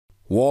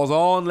What's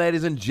on,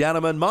 ladies and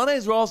gentlemen? My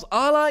name's Ross,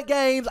 I like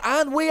games,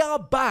 and we are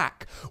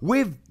back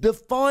with the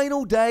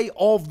final day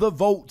of the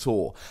Vault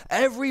Tour.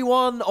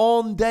 Everyone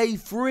on day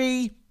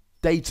 3,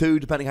 day 2,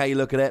 depending how you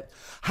look at it,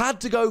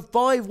 had to go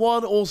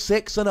 5-1 or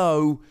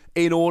 6-0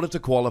 in order to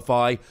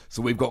qualify.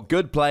 So we've got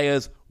good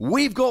players,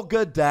 we've got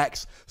good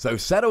decks, so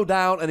settle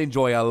down and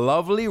enjoy a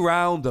lovely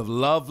round of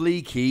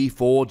lovely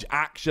Keyforge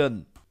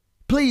action.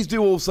 Please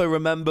do also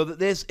remember that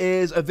this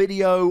is a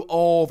video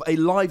of a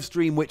live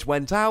stream which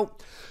went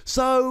out.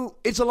 So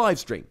it's a live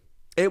stream.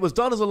 It was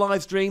done as a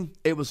live stream.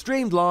 It was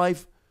streamed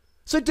live.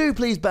 So do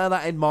please bear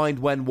that in mind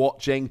when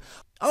watching.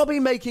 I'll be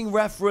making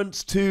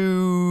reference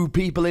to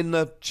people in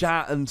the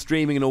chat and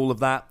streaming and all of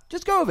that.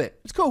 Just go with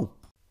it. It's cool.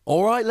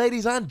 All right,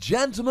 ladies and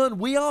gentlemen,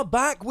 we are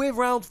back with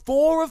round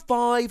 4 of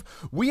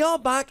 5. We are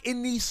back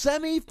in the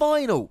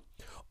semi-final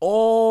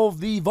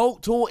of the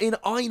Vault Tour in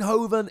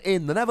Eindhoven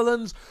in the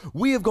Netherlands.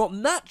 We have got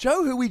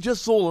Nacho, who we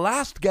just saw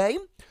last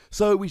game,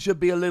 so we should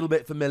be a little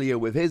bit familiar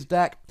with his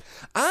deck.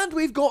 And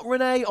we've got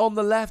Renee on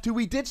the left, who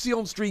we did see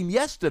on stream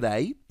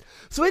yesterday.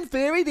 So in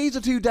theory, these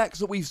are 2 decks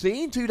that we've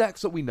seen, 2 decks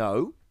that we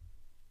know.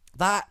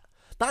 That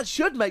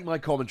should make my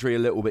commentary a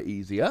little bit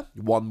easier,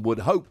 one would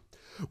hope.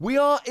 We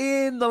are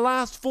in the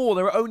last 4.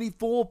 There are only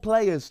 4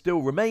 players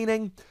still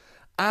remaining.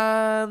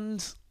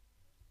 And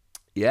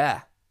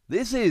yeah,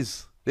 this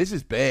is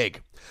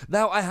big.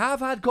 Now, I have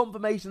had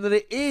confirmation that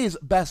it is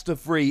best of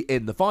 3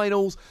 in the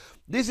finals.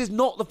 This is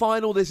not the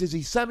final. This is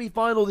a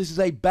semi-final. This is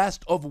a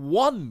best of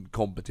 1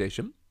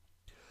 competition.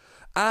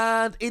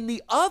 And in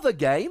the other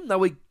game, now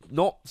we've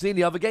not seen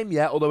the other game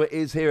yet, although it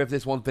is here if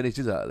this one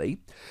finishes early.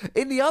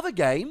 In the other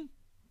game,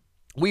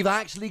 we've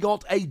actually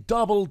got a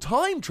double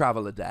time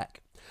traveler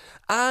deck.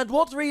 And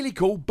what's really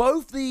cool,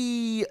 both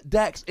the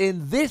decks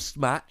in this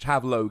match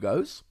have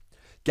logos,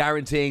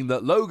 guaranteeing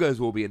that logos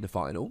will be in the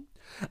final.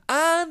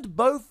 And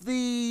both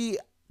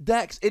the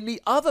decks in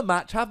the other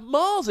match have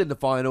Mars in the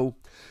final.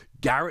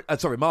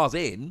 Mars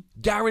in,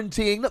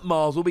 guaranteeing that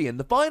Mars will be in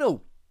the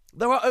final.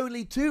 There are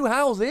only 2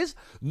 houses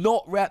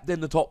not repped in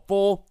the top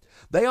 4.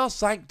 They are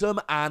Sanctum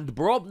and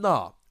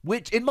Brobnar,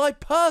 which in my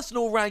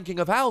personal ranking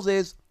of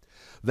houses,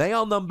 they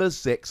are numbers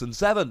 6 and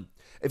 7.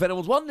 If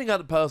anyone's wondering at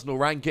the personal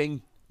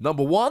ranking,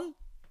 number 1,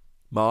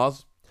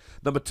 Mars.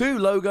 Number 2,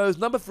 Logos.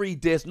 Number 3,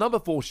 Dis. Number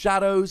 4,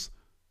 Shadows.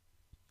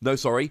 No,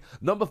 sorry.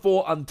 Number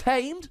 4,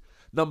 Untamed.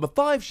 Number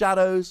 5,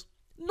 Shadows.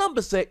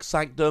 Number 6,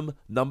 Sanctum.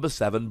 Number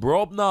 7,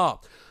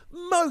 Brobnar.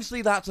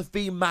 Mostly that's a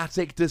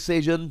thematic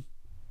decision,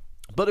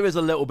 but there is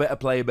a little bit of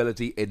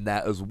playability in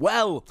there as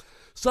well.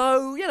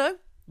 So, you know,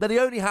 they're the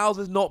only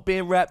houses not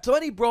being repped. So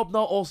any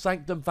Brobnar or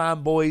Sanctum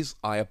fanboys,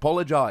 I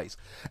apologise.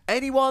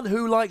 Anyone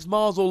who likes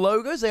Mars or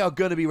Logos, they are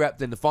going to be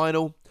repped in the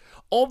final.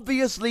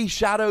 Obviously,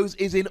 Shadows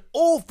is in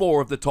all 4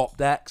 of the top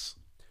decks.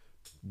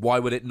 Why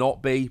would it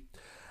not be?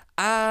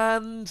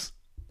 And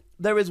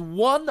there is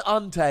 1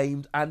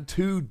 Untamed and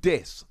 2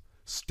 Dis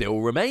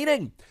still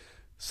remaining.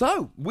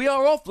 So, we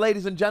are off,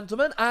 ladies and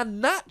gentlemen,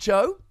 and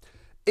Nacho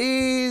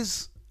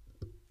is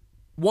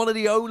one of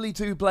the only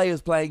 2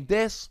 players playing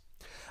Dis,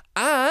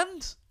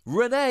 and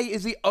Renee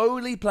is the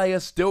only player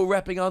still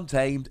repping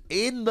Untamed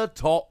in the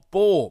top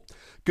 4.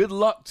 Good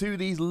luck to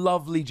these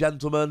lovely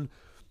gentlemen.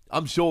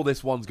 I'm sure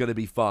this one's going to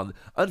be fun.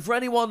 And for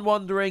anyone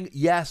wondering,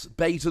 yes,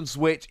 Bait and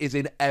Switch is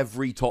in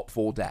every top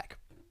 4 deck.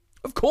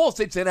 Of course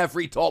it's in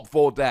every top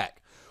 4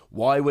 deck.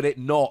 Why would it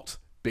not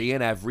be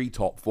in every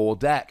top 4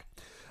 deck?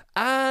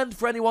 And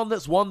for anyone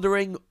that's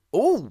wondering,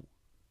 oh,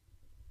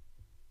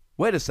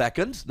 wait a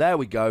second, there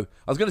we go.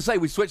 I was going to say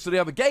we switched to the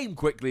other game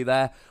quickly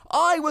there.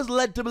 I was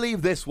led to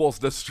believe this was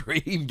the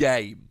stream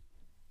game.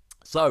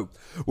 So,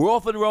 we're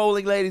off and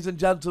rolling, ladies and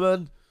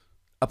gentlemen.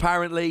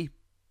 Apparently.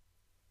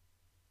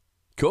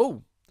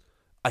 Cool.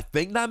 I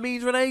think that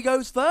means Renee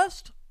goes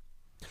first.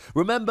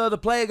 Remember, the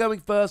player going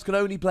first can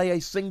only play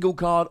a single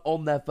card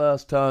on their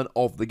first turn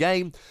of the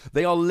game.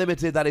 They are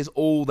limited, that is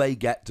all they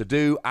get to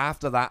do.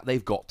 After that,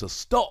 they've got to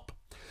stop.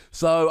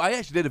 So, I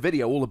actually did a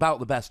video all about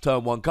the best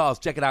turn 1 cards.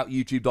 Check it out,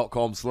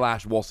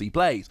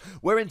 youtube.com/WossyPlays.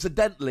 Where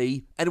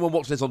incidentally, anyone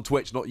watching this on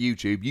Twitch, not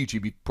YouTube,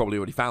 you probably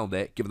already found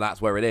it, given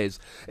that's where it is.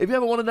 If you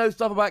ever want to know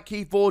stuff about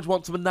Keyforge,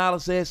 want some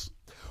analysis,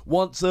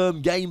 want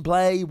some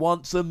gameplay,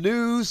 want some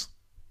news,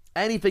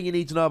 anything you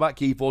need to know about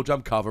Keyforge,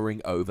 I'm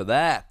covering over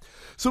there.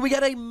 So we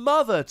get a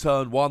Mother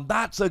turn 1.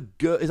 That's a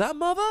good... Is that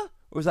Mother?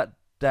 Or is that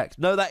Dex?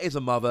 No, that is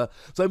a Mother.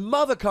 So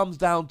Mother comes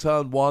down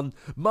turn 1.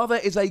 Mother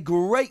is a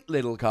great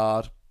little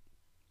card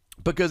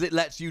because it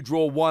lets you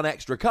draw 1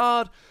 extra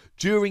card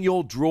during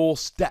your draw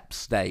step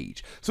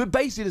stage. So it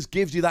basically just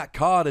gives you that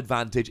card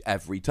advantage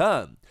every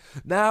turn.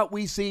 Now,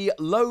 we see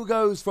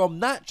Logos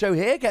from Nacho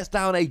here. Gets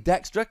down a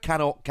Dexter.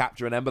 Cannot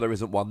capture an Ember. There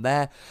isn't one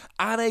there.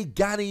 And a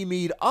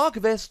Ganymede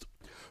Archivist,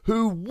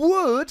 who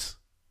would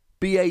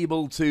be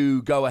able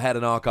to go ahead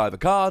and archive a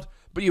card,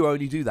 but you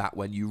only do that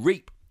when you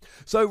reap.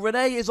 So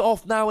Renee is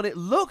off now, and it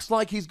looks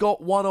like he's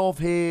got one of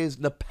his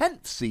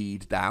Nepenthe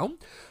Seed down.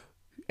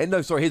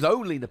 No, sorry, his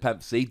only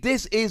Nepenthe Seed.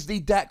 This is the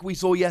deck we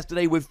saw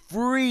yesterday with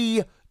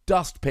 3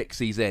 Dust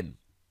Pixies in,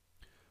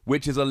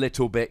 which is a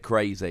little bit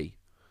crazy.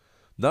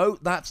 No,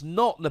 that's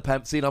not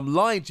Nepenthe, and I'm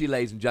lying to you,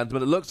 ladies and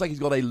gentlemen. It looks like he's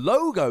got a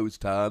Logos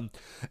turn.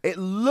 It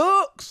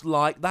looks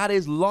like that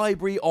is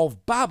Library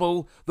of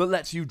Babel that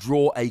lets you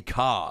draw a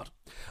card.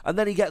 And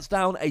then he gets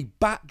down a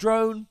Bat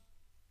Drone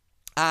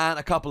and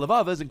a couple of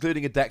others,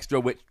 including a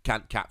Dextra, which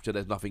can't capture.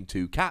 There's nothing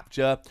to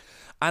capture.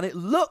 And it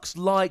looks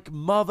like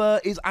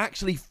Mother is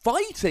actually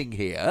fighting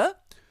here,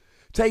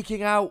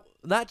 taking out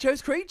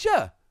Nacho's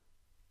creature.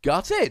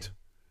 Gutted.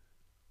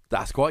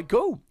 That's quite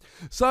cool.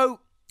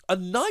 So, a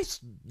nice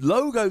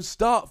logo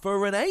start for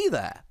Renee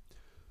there.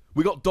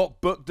 We got Doc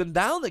Bookden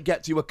down that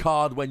gets you a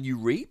card when you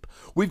reap.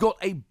 We've got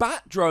a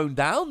Bat Drone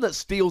down that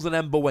steals an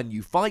Ember when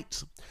you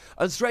fight.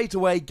 And straight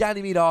away,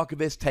 Ganymede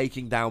Archivist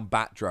taking down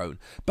Bat Drone.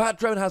 Bat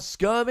Drone has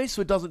Skirmish,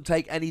 so it doesn't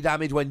take any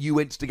damage when you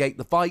instigate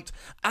the fight.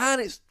 And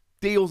it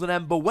steals an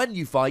Ember when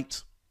you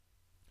fight,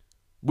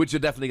 which you're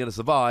definitely going to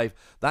survive.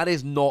 That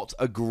is not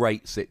a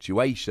great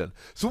situation.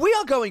 So we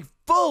are going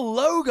full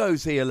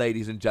logos here,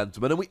 ladies and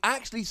gentlemen, and we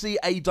actually see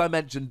a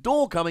Dimension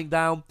Door coming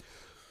down.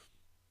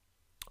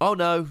 Oh,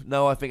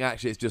 no, I think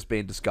actually it's just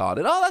being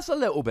discarded. Oh, that's a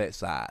little bit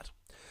sad.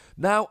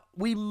 Now,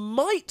 we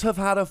might have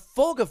had a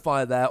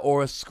Fogify there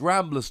or a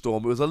Scrambler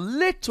Storm. It was a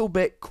little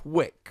bit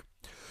quick.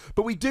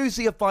 But we do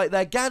see a fight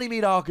there.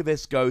 Ganymede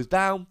Archivist goes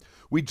down.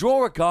 We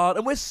draw a card,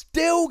 and we're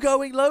still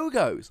going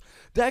logos.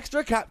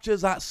 Dexter captures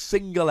that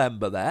single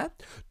Ember there.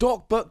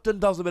 Doc Bookden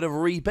does a bit of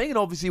reaping, and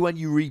obviously when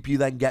you reap, you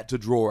then get to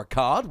draw a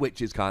card,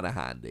 which is kind of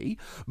handy.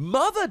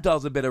 Mother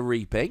does a bit of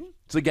reaping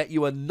to get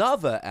you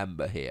another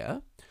Ember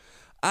here.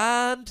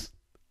 And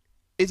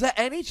is there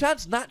any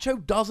chance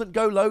Nacho doesn't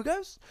go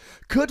logos?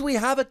 Could we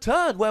have a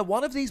turn where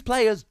one of these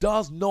players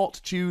does not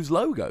choose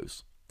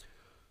logos?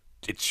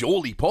 It's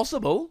surely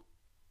possible.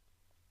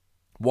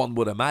 One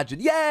would imagine.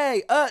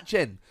 Yay!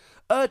 Urchin!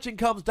 Urchin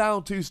comes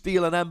down to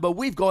steal an Ember.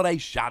 We've got a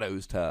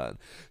Shadows turn.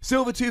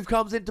 Silvertooth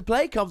comes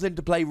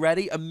into play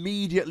ready,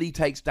 immediately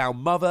takes down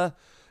Mother.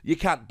 You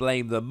can't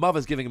blame them.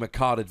 Mother's giving him a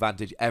card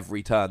advantage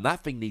every turn.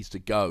 That thing needs to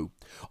go.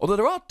 Although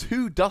there are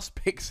 2 Dust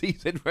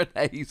Pixies in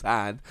Renee's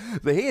hand,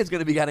 so he is going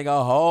to be getting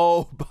a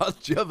whole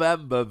bunch of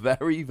Ember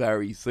very,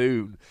 very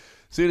soon.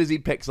 Soon as he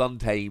picks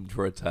Untamed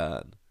for a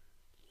turn.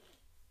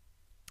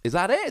 Is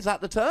that it? Is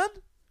that the turn?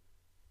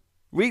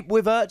 Reap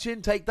with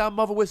Urchin, take down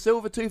Mother with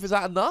Silvertooth. Is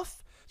that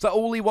enough? Is that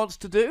all he wants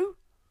to do?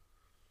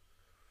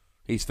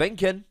 He's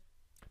thinking.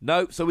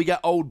 No, so we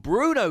get old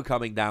Bruno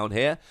coming down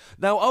here.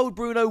 Now, old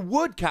Bruno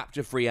would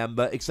capture 3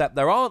 Ember, except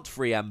there aren't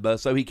 3 Ember,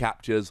 so he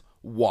captures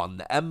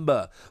 1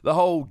 Ember. The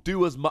whole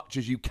do as much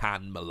as you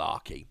can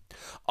malarkey.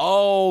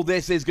 Oh,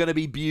 this is going to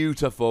be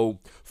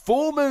beautiful.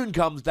 Full Moon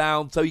comes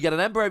down, so you get an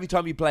Ember every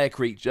time you play a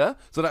creature.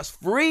 So that's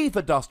 3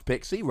 for Dust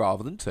Pixie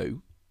rather than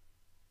 2.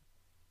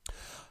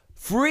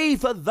 3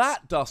 for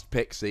that Dust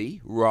Pixie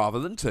rather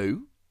than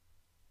 2.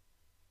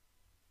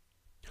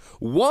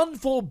 1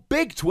 for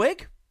Big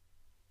Twig.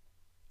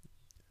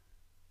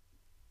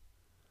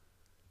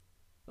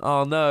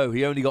 Oh no,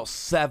 he only got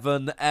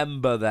 7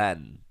 Ember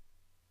then.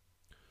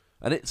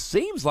 And it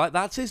seems like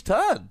that's his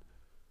turn.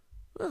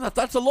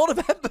 That's a lot of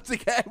Ember to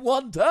get in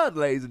 1 turn,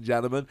 ladies and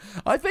gentlemen.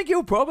 I think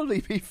he'll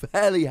probably be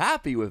fairly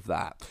happy with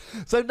that.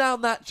 So now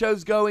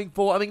Nacho's going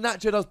for...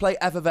 Nacho does play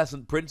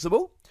Effervescent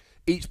Principle.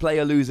 Each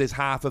player loses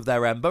half of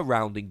their Ember,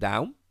 rounding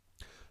down.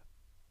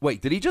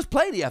 Wait, did he just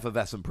play the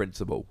Effervescent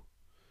Principle?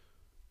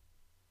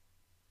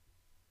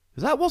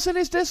 Is that what's in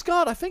his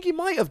discard? I think he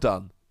might have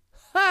done.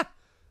 Ha!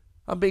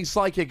 I'm being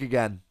psychic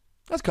again.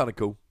 That's kind of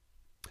cool.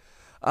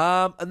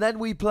 And then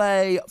we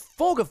play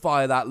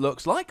Fogify, that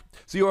looks like.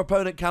 So your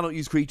opponent cannot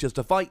use creatures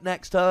to fight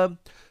next turn.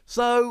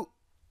 So,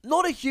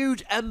 not a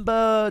huge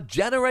Ember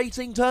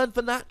generating turn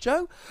for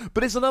Nacho.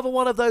 But it's another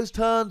one of those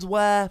turns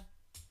where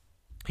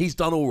he's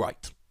done all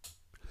right.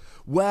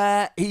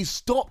 Where he's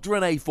stopped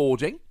Renee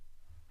forging,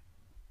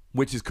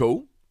 which is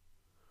cool.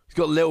 He's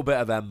got a little bit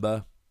of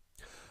Ember.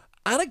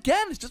 And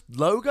again, it's just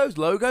logos,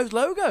 logos,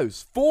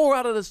 logos. 4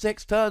 out of the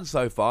 6 turns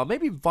so far,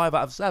 maybe even 5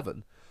 out of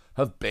 7,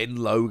 have been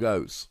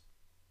logos.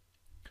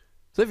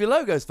 So if you're a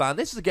logos fan,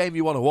 this is a game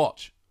you want to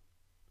watch.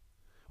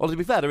 Well, to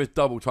be fair, there is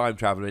double time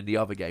traveler in the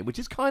other game, which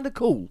is kind of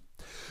cool.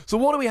 So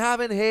what do we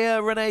have in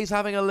here? Renee's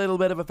having a little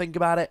bit of a think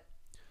about it.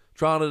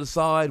 Trying to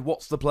decide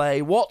what's the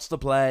play, what's the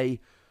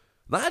play.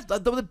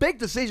 The big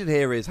decision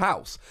here is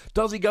house.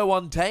 Does he go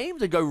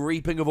Untamed and go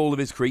reaping of all of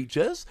his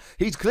creatures?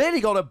 He's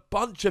clearly got a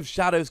bunch of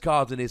Shadows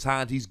cards in his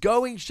hand. He's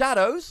going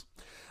Shadows,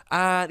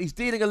 and he's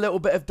dealing a little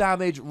bit of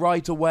damage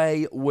right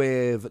away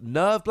with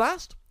Nerve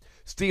Blast.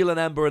 Steal an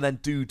Ember and then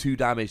do 2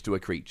 damage to a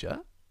creature.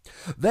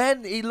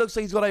 Then he looks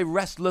like he's got a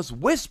Restless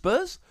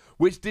Whispers,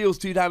 which deals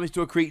 2 damage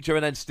to a creature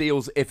and then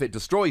steals if it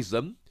destroys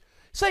them.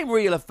 Same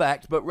real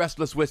effect, but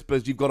Restless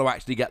Whispers, you've got to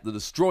actually get the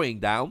destroying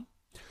down.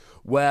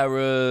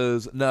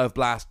 Whereas Nerve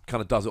Blast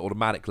kind of does it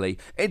automatically.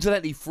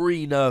 Incidentally,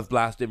 free Nerve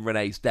Blast in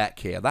Renee's deck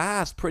here.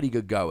 That's pretty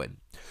good going.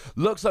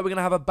 Looks like we're going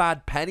to have a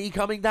Bad Penny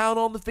coming down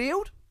on the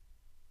field.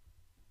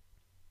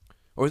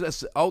 Or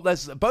is it... Oh,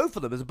 there's both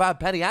of them. There's a Bad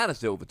Penny and a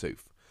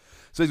Silvertooth.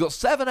 So he's got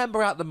 7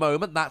 Ember at the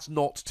moment. That's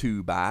not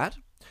too bad.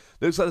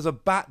 Looks like there's a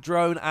Bat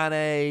Drone and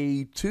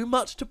a Too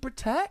Much to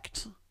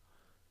Protect.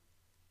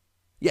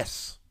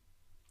 Yes.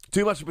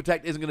 Too much to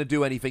protect isn't going to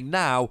do anything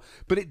now,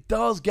 but it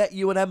does get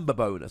you an Ember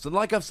bonus. And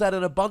like I've said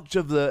in a bunch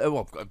of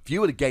a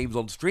few of the games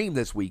on stream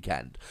this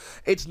weekend,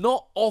 it's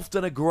not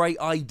often a great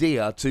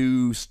idea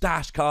to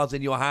stash cards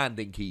in your hand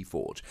in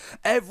Keyforge.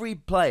 Every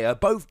player,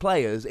 both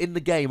players in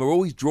the game, are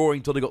always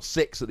drawing till they got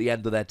 6 at the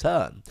end of their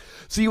turn.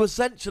 So you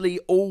essentially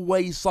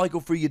always cycle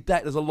through your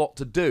deck. There's a lot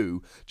to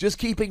do. Just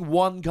keeping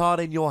one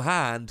card in your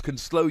hand can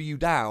slow you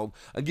down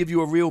and give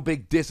you a real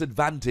big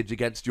disadvantage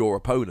against your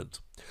opponent.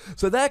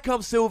 So there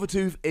comes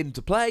Silvertooth into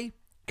play,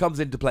 comes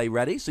into play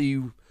ready, so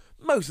you,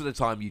 most of the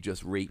time you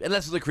just reap,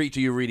 unless it's a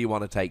creature you really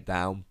want to take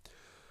down.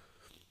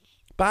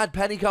 Bad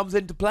Penny comes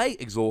into play,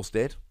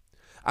 exhausted,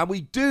 and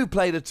we do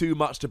play the too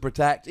much to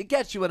protect. It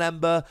gets you an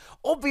Ember.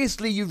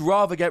 Obviously you'd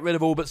rather get rid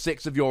of all but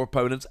 6 of your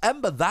opponent's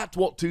Ember. That's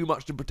what too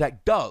much to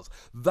protect does.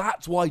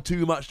 That's why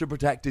too much to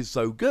protect is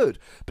so good.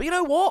 But you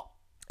know what?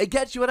 It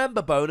gets you an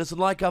Ember bonus,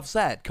 and like I've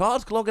said,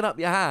 cards clogging up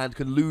your hand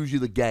can lose you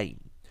the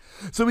game.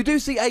 So we do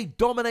see a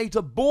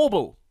Dominator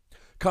Bauble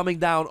coming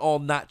down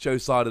on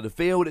Nacho's side of the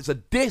field. It's a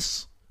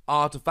Dis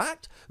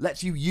artifact,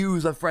 lets you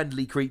use a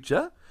friendly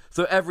creature.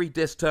 So every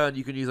Dis turn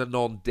you can use a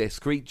non-Dis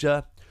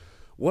creature.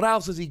 What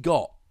else has he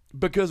got?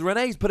 Because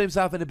Rene's put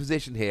himself in a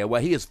position here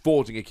where he is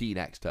forging a key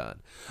next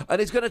turn.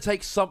 And it's going to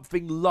take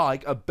something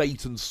like a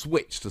bait and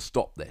switch to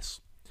stop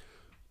this.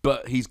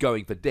 But he's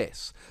going for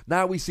Dis.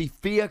 Now we see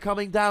Fear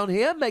coming down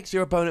here, makes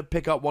your opponent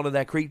pick up one of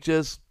their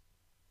creatures.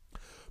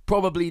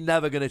 Probably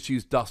never going to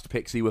choose Dust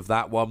Pixie with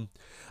that one.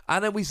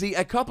 And then we see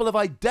a couple of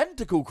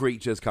identical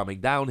creatures coming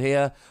down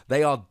here.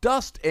 They are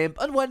Dust Imp,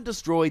 and when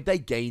destroyed, they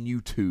gain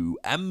you 2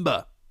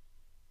 Ember.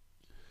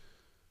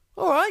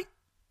 Alright.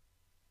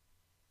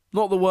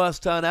 Not the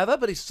worst turn ever,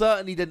 but it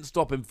certainly didn't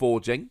stop him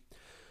forging.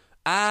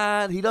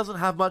 And he doesn't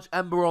have much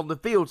Ember on the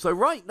field. So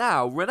right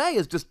now, Rene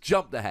has just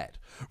jumped ahead.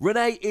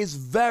 Rene is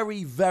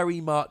very, very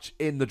much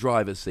in the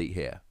driver's seat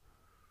here.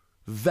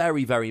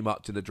 Very, very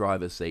much in the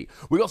driver's seat.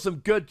 We got some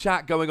good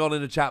chat going on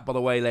in the chat, by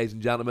the way, ladies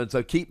and gentlemen,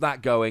 so keep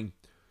that going.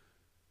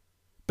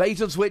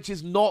 Bait and switch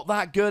is not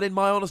that good, in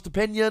my honest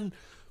opinion.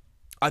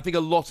 I think a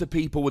lot of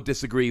people would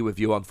disagree with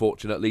you,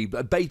 unfortunately.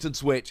 But bait and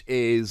switch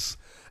is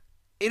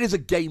a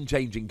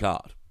game-changing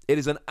card. It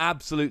is an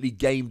absolutely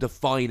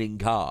game-defining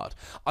card.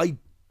 I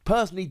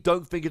personally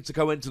don't think it's a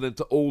coincidence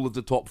that all of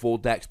the top 4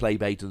 decks play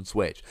bait and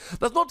switch.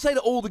 That's not to say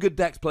that all the good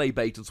decks play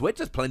bait and switch.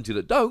 There's plenty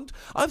that don't.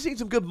 I've seen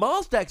some good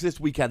Mars decks this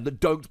weekend that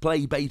don't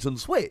play bait and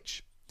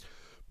switch.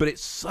 But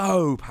it's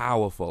so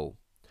powerful.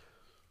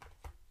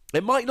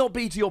 It might not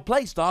be to your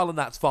playstyle, and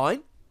that's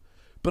fine.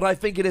 But I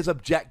think it is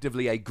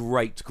objectively a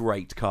great,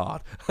 great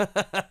card.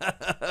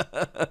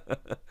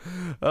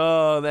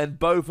 Oh, then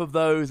both of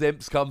those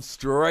imps come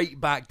straight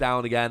back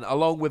down again,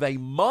 along with a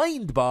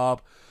Mind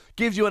Barb.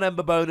 Gives you an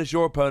Ember bonus,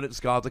 your opponent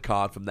discards a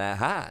card from their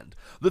hand.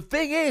 The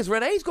thing is,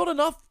 Rene's got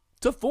enough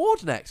to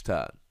forge next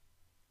turn.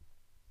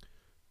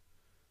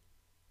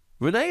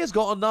 Rene has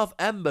got enough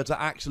Ember to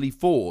actually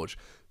forge.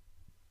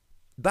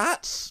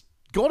 That's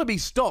got to be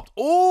stopped.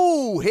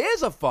 Oh,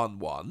 here's a fun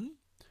one.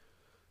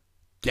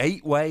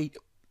 Gateway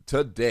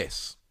to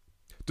Dis.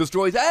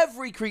 Destroys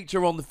every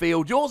creature on the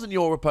field, yours and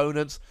your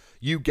opponent's.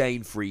 You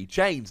gain 3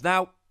 chains.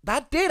 Now,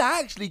 that did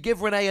actually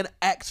give Rene an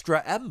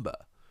extra Ember.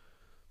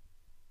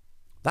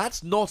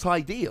 That's not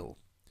ideal.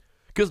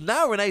 Because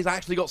now Rene's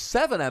actually got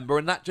 7 Ember,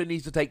 and Nacho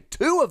needs to take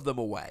 2 of them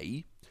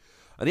away.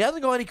 And he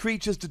hasn't got any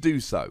creatures to do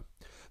so.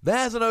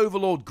 There's an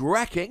Overlord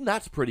Grecking.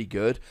 That's pretty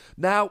good.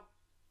 Now,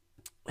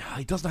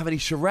 he doesn't have any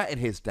Charette in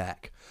his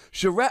deck.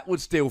 Charette would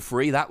steal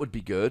 3. That would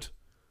be good.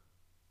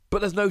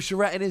 But there's no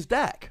Charette in his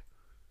deck.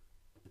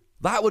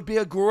 That would be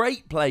a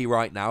great play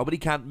right now, but he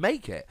can't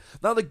make it.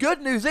 Now, the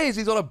good news is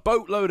he's got a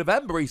boatload of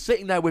Ember. He's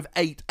sitting there with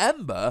 8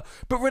 Ember,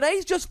 but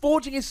Rene's just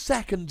forging his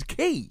 2nd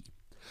key.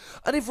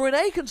 And if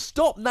Rene can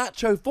stop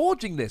Nacho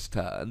forging this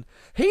turn,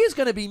 he is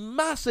going to be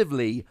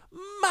massively,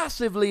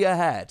 massively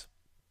ahead.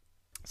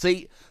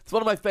 See, it's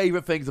one of my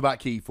favourite things about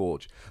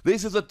Keyforge.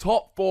 This is a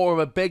top 4 of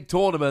a big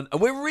tournament,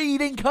 and we're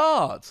reading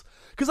cards.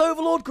 Because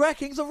Overlord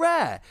Greckings are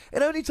rare.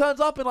 It only turns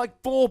up in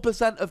like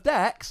 4% of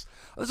decks.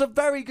 There's a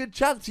very good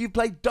chance you've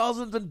played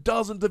dozens and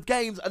dozens of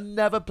games and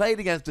never played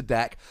against a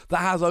deck that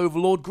has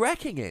Overlord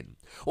Grecking in.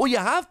 Or you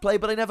have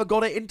played, but I never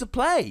got it into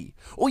play.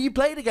 Or you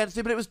played against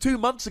it, but it was 2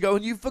 months ago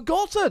and you've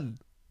forgotten.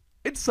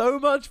 It's so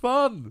much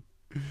fun.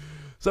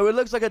 So it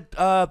looks like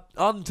a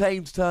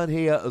Untamed turn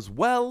here as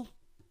well.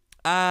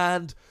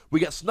 And we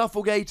get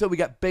Snufflegator, we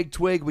get Big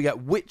Twig, we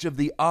get Witch of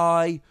the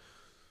Eye.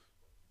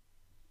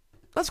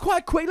 That's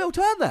quite a quick little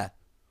turn there.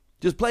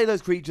 Just play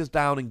those creatures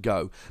down and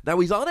go. Now,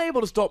 he's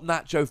unable to stop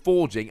Nacho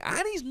forging,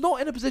 and he's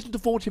not in a position to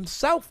forge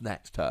himself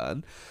next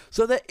turn.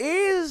 So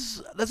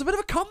there's a bit of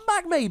a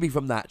comeback maybe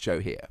from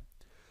Nacho here.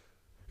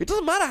 It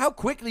doesn't matter how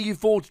quickly you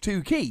forge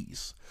 2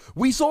 keys.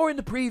 We saw in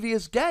the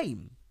previous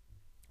game.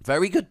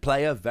 Very good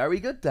player, very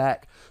good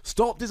deck.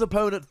 Stopped his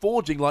opponent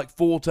forging like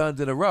 4 turns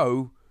in a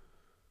row,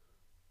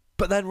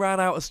 but then ran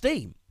out of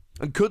steam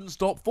and couldn't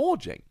stop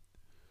forging.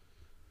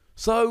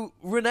 So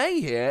Rene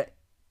here,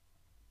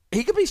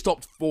 he could be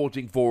stopped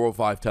forging 4 or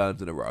 5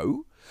 turns in a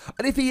row,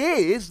 And if he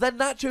is, then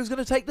Nacho's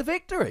going to take the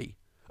victory.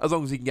 As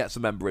long as he can get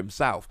some Ember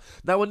himself.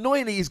 Now,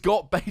 annoyingly, he's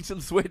got bait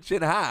and switch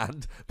in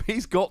hand, but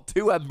he's got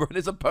 2 Ember and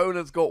his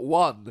opponent's got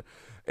 1.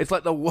 It's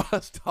like the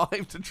worst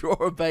time to draw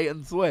a bait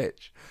and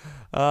switch.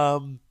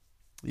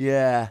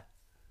 Yeah.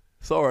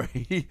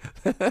 Sorry.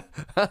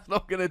 That's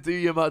not going to do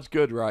you much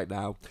good right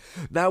now.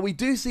 Now, we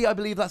do see, I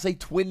believe that's a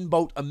Twin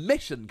Bolt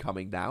Emission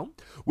coming down,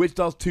 which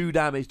does 2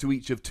 damage to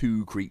each of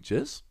 2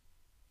 creatures.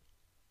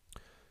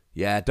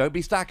 Yeah, don't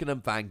be stacking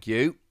them, thank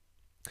you.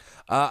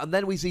 And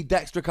then we see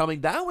Dexter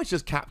coming down, which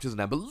just captures an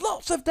Ember.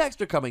 Lots of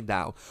Dexter coming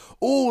down.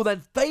 Oh, then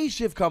Phase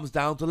Shift comes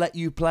down to let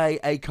you play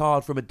a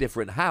card from a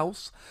different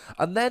house.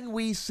 And then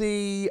we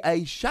see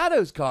a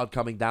Shadows card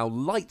coming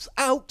down, Lights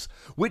Out,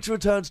 which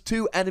returns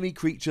 2 enemy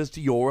creatures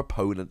to your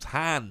opponent's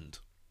hand.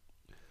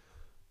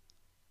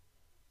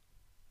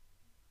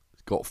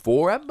 It's got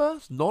 4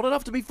 Embers, not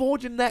enough to be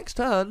forging next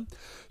turn.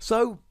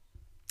 So,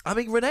 I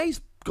mean, Renee's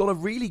got a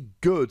really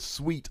good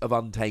suite of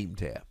Untamed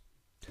here.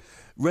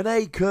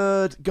 Renee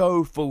could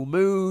go Full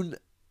Moon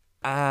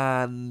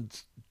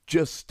and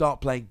just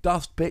start playing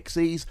Dust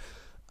Pixies,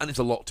 and it's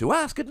a lot to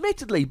ask,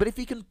 admittedly, but if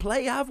he can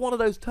have one of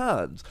those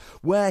turns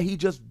where he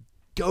just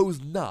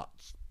goes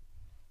nuts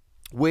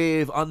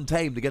with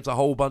Untamed against a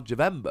whole bunch of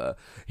Ember,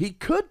 he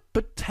could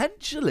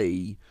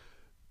potentially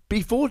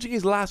be forging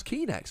his last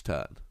key next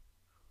turn.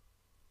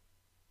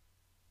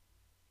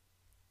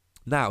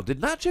 Now, did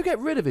Nacho get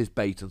rid of his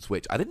bait and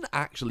switch? I didn't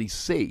actually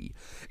see.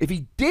 If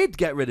he did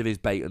get rid of his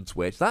bait and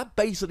switch, that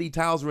basically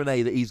tells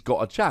Renee that he's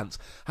got a chance.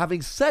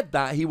 Having said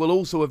that, he will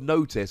also have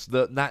noticed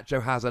that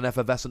Nacho has an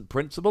Effervescent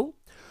Principle,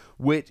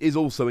 which is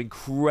also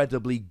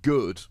incredibly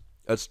good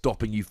at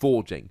stopping you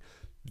forging.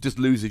 Just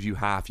loses you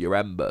half your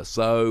Ember.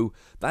 So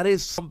that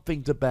is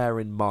something to bear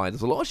in mind.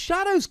 There's a lot of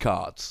Shadows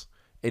cards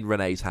in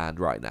Renee's hand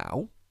right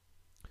now.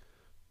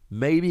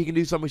 Maybe he can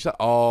do something.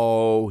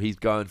 Oh, he's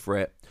going for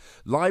it.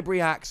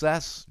 Library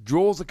Access,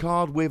 draws a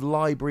card with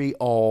Library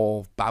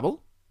of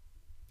Babel.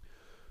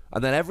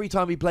 And then every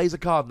time he plays a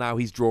card now,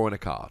 he's drawing a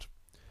card.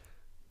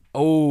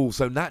 Oh,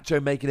 so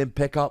Nacho making him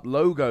pick up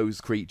Logos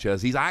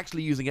creatures. He's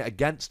actually using it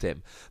against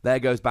him. There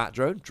goes Bat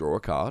Drone, draw a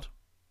card.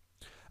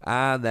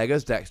 And there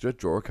goes Dexter,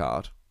 draw a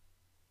card.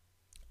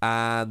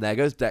 And there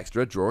goes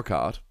Dexter, draw a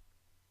card.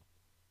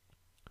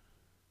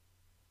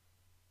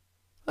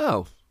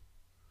 Oh.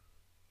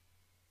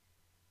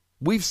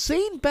 We've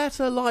seen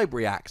better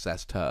library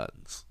access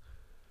turns.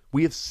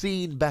 We have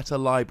seen better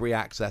library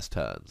access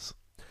turns.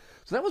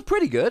 So that was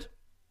pretty good.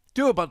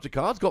 Drew a bunch of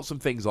cards, got some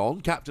things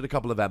on, captured a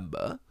couple of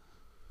Ember.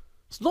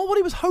 It's not what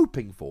he was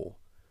hoping for.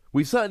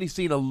 We've certainly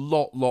seen a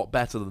lot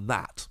better than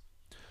that.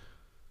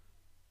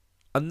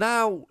 And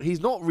now he's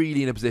not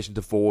really in a position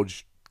to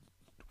forge.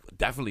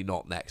 Definitely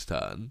not next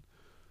turn.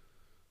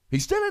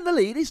 He's still in the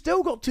lead. He's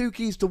still got 2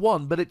 keys to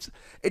 1, but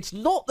it's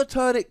not the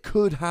turn it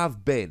could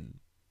have been.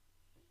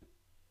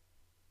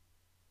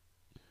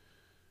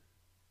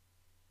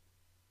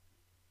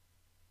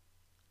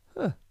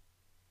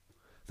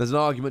 There's an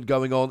argument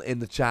going on in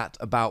the chat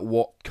about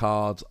what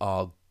cards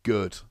are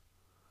good.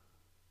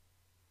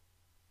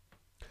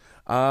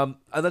 And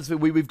that's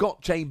we've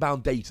got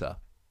Chainbound data.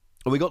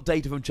 And we got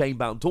data from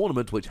Chainbound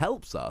Tournament, which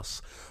helps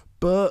us.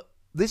 But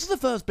this is the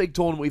first big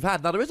tournament we've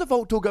had. Now, there is a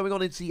Vault Tour going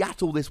on in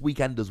Seattle this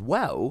weekend as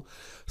well.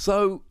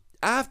 So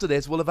after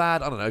this, we'll have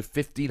had, I don't know,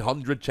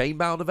 1,500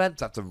 Chainbound events.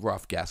 That's a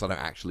rough guess. I don't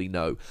actually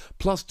know.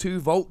 Plus 2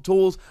 Vault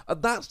Tours.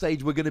 At that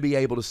stage, we're going to be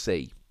able to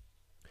see.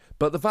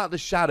 But the fact that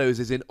Shadows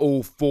is in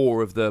all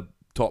 4 of the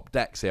top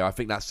decks here, I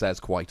think that says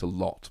quite a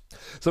lot.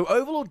 So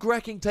Overlord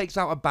Grekking takes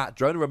out a Bat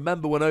Drone.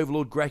 Remember, when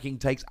Overlord Grekking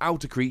takes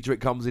out a creature,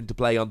 it comes into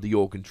play under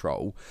your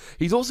control.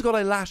 He's also got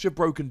a Lash of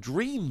Broken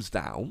Dreams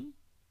down,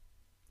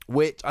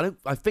 which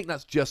I think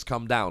that's just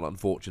come down,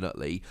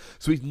 unfortunately.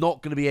 So he's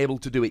not going to be able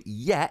to do it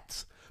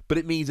yet. But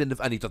it means, and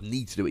he doesn't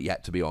need to do it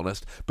yet, to be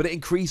honest, but it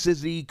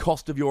increases the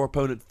cost of your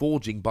opponent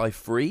forging by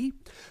 3.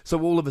 So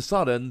all of a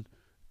sudden,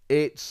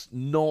 it's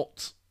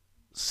not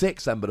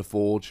 6 Ember to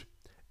forge,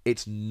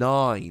 it's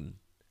 9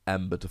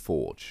 Ember to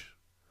forge.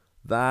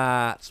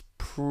 That's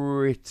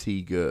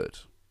pretty good.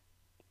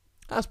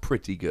 That's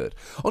pretty good.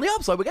 On the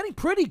upside, we're getting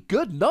pretty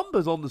good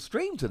numbers on the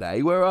stream today.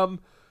 You're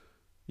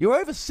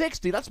over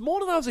 60. That's more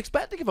than I was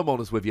expecting, if I'm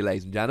honest with you,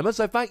 ladies and gentlemen.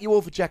 So thank you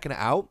all for checking it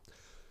out.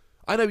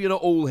 I know you're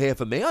not all here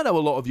for me. I know a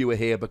lot of you are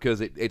here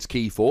because it's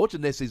Keyforge,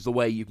 and this is the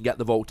way you can get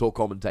the Vault Tour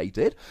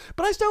commentated.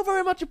 But I still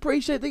very much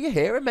appreciate that you're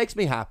here. It makes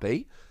me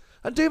happy.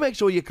 And do make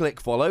sure you click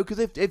follow, because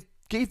if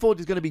Keyforge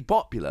is going to be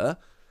popular,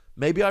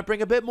 maybe I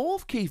bring a bit more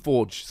of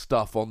Keyforge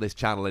stuff on this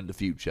channel in the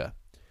future.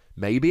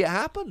 Maybe it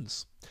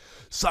happens.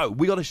 So,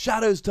 we got a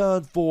Shadows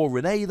turn for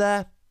Renee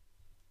there.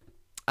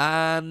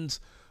 And,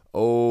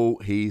 oh,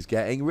 he's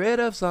getting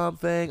rid of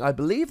something. I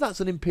believe that's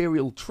an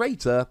Imperial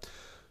Traitor,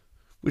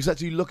 which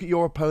lets you look at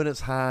your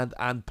opponent's hand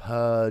and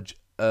purge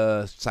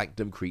a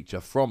Sanctum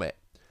creature from it.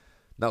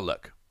 Now,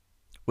 look,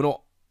 we're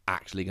not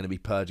actually going to be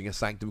purging a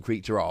Sanctum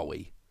creature, are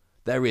we?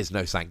 There is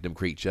no Sanctum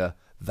creature.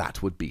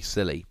 That would be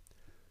silly.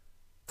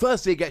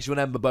 Firstly, it gets you an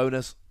Ember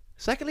bonus.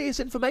 Secondly,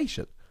 it's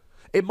information.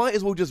 it might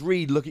as well just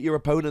read, look at your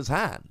opponent's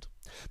hand.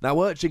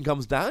 Now, Urchin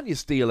comes down, you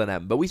steal an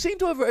Ember. We seem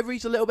to have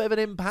reached a little bit of an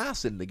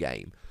impasse in the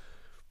game.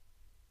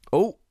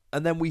 Oh,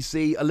 and then we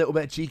see a little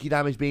bit of cheeky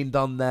damage being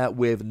done there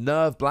with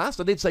Nerve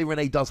Blast. I did say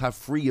Rene does have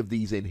 3 of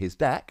these in his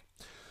deck.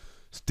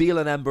 Steal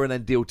an Ember and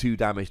then deal 2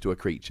 damage to a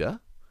creature.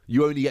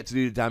 You only get to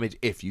do the damage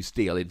if you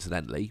steal,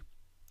 incidentally.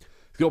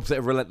 It's the opposite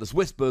of Relentless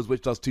Whispers,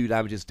 which does 2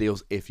 damage and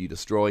steals if you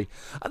destroy.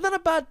 And then a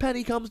Bad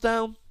Penny comes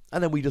down,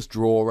 and then we just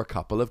draw a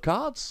couple of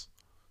cards.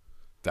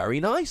 Very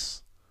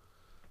nice.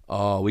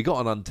 Oh, we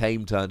got an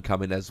Untamed turn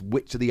coming. There's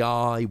Witch of the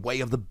Eye, Way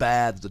of the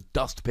Bear, there's a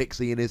Dust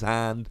Pixie in his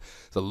hand.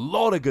 There's a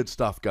lot of good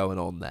stuff going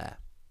on there.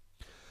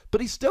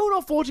 But he's still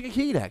not forging a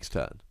key next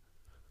turn.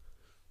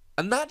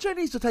 And Nacho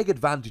needs to take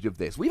advantage of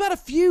this. We've had a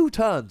few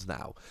turns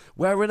now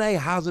where Rene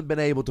hasn't been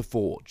able to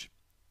forge.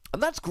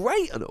 And that's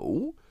great and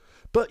all,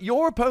 but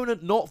your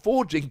opponent not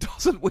forging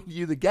doesn't win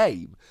you the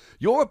game.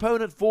 Your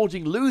opponent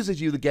forging loses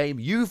you the game.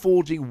 You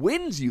forging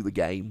wins you the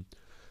game.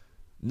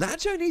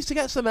 Nacho needs to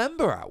get some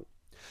Ember out.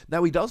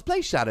 Now, he does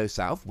play Shadow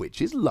South,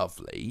 which is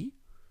lovely,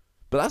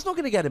 but that's not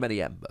going to get him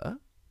any Ember.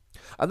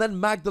 And then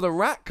Magda the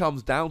Rat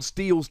comes down,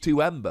 steals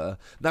 2 Ember.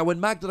 Now, when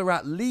Magda the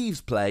Rat leaves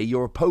play,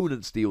 your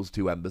opponent steals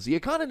 2 Ember. So you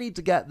kind of need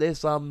to get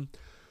this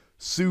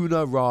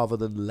sooner rather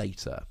than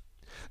later.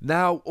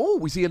 Now, oh,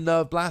 we see a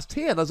Nerve Blast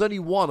here. There's only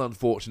 1,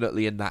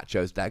 unfortunately, in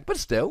Nacho's deck. But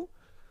still,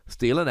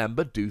 steal an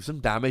Ember, do some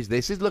damage.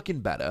 This is looking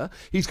better.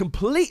 He's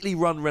completely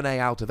run Rene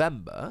out of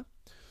Ember.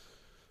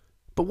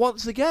 But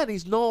once again,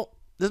 he's not...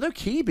 There's no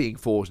key being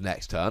forged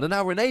next turn. And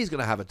now Rene's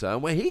going to have a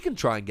turn where he can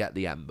try and get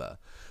the Ember.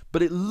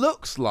 But it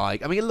looks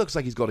like... I mean, it looks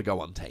like he's got to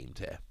go Untamed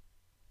here.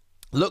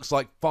 Looks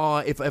like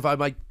 5... If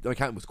my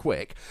count was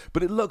quick.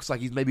 But it looks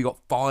like he's maybe got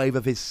 5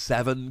 of his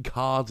 7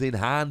 cards in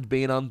hand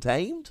being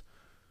Untamed.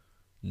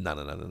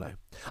 No.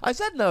 I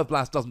said Nerve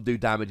Blast doesn't do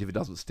damage if it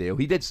doesn't steal.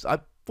 He did... I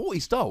thought he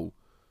stole.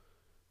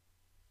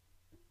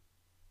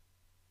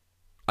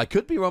 I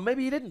could be wrong.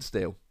 Maybe he didn't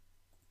steal.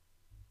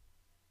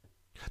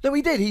 No,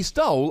 he did. He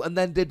stole and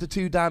then did the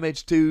 2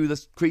 damage to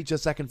the creature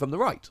second from the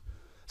right.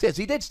 So yes,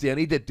 he did steal and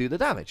he did do the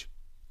damage.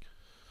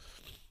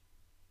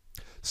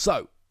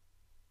 So,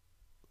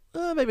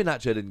 maybe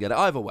Nacho didn't get it.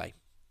 Either way.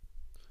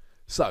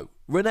 So,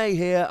 Rene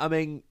here, I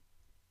mean...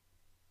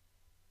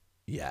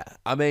 Yeah,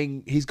 I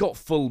mean, he's got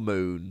Full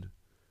Moon.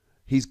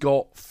 He's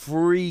got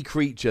 3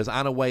 creatures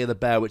and a Way of the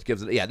Bear, which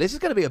gives it... Yeah, this is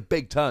going to be a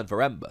big turn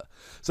for Ember.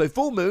 So,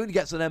 Full Moon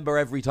gets an Ember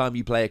every time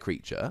you play a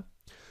creature.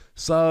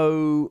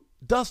 So,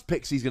 Dust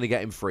Pixie's going to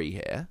get him free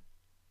here.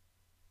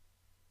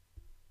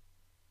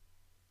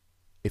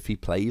 If he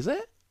plays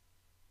it.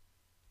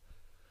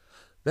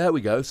 There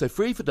we go. So,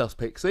 free for Dust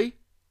Pixie.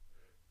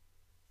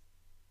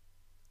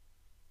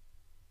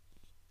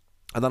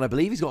 And then I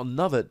believe he's got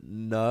another...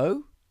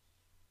 No.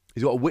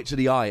 He's got a Witch of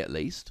the Eye, at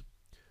least.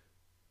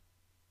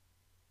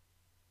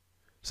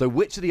 So,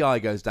 Witch of the Eye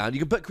goes down. You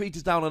can put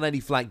creatures down on any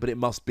flank, but it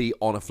must be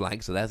on a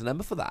flank. So, there's an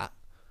Ember for that.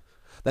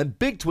 Then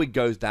Big Twig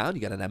goes down.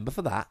 You get an Ember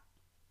for that.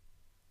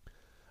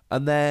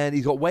 And then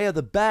he's got Way of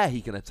the Bear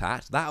he can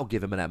attach. That'll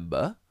give him an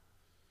Ember.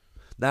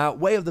 Now,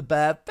 Way of the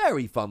Bear,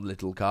 very fun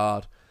little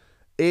card.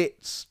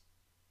 It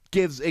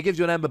gives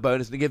you an Ember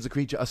bonus, and it gives the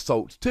creature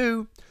Assault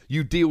 2.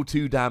 You deal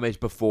 2 damage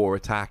before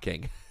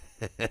attacking.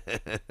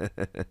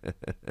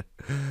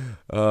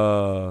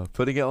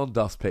 Putting it on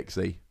Dust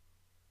Pixie.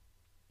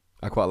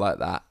 I quite like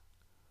that.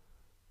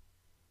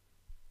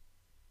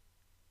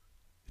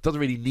 It doesn't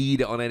really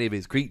need it on any of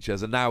his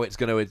creatures, and now it's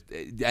going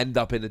to end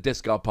up in the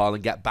discard pile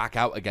and get back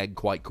out again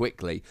quite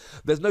quickly.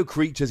 There's no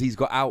creatures he's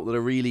got out that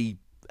are really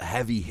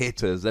heavy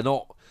hitters. They're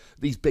not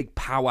these big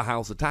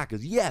powerhouse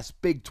attackers. Yes,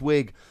 Big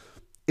Twig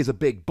is a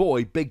big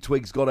boy. Big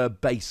Twig's got a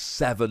base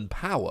 7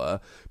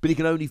 power, but he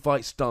can only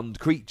fight stunned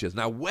creatures.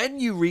 Now, when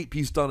you reap,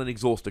 you stun and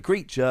exhaust a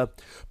creature,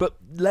 but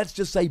let's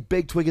just say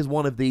Big Twig is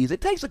one of these.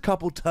 It takes a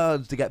couple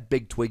turns to get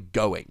Big Twig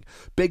going.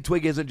 Big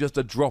Twig isn't just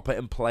a drop it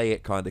and play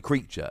it kind of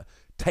creature.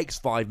 Takes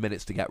 5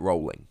 minutes to get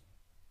rolling.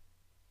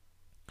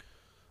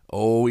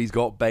 Oh, he's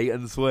got bait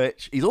and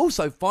switch. He's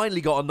also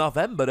finally got enough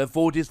Ember to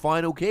forge his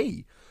final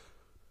key.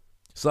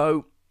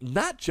 So,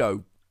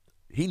 Nacho,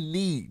 he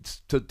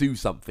needs to do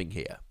something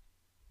here.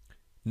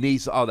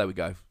 Oh, there we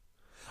go.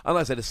 And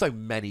like I said, there's so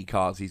many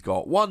cards he's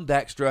got. 1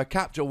 Dextra,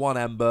 capture 1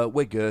 Ember,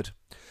 we're good.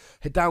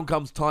 Down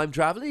comes Time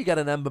Traveler, you get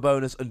an Ember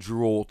bonus and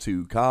draw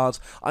 2 cards.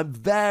 I'm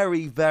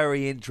very,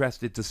 very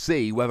interested to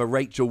see whether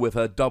Rachel with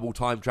her double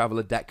Time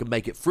Traveler deck can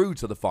make it through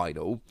to the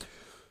final.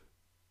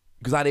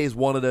 Because that is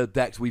one of the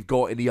decks we've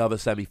got in the other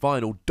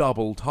semi-final,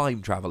 double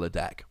Time Traveler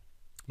deck.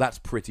 That's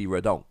pretty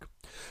redonk.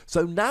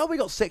 So now we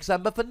got 6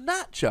 Ember for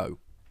Nacho.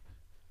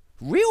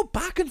 Real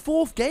back and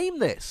forth game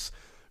this.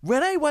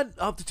 Rene went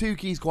up to 2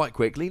 keys quite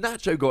quickly,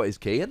 Nacho got his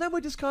key, and then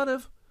we're just kind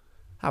of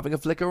having a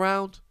flick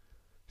around.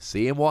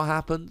 Seeing what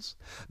happens.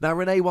 Now,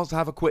 Rene wants to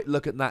have a quick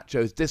look at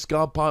Nacho's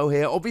discard pile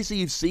here. Obviously,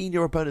 you've seen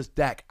your opponent's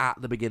deck at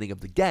the beginning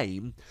of the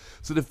game.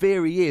 So the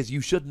theory is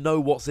you should know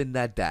what's in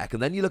their deck.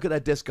 And then you look at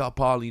their discard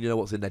pile and you know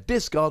what's in their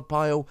discard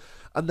pile.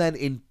 And then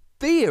in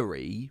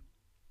theory,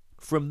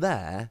 from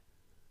there,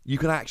 you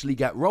can actually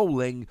get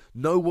rolling,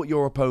 know what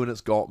your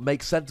opponent's got,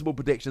 make sensible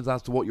predictions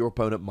as to what your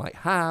opponent might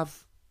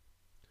have.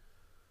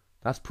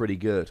 That's pretty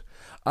good.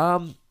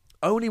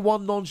 Only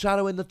one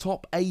non-shadow in the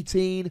top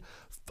 18.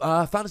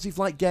 Fantasy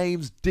Flight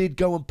Games did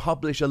go and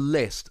publish a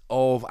list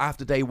of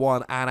after day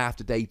 1 and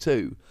after day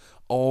 2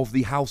 of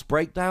the house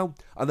breakdown,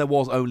 and there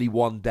was only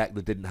one deck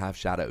that didn't have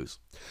shadows.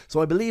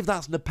 So I believe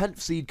that's Nepenthe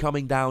Seed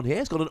coming down here.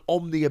 It's got an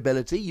Omni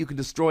ability. You can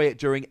destroy it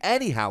during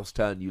any house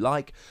turn you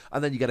like,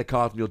 and then you get a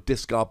card from your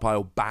discard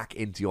pile back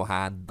into your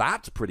hand.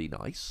 That's pretty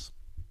nice.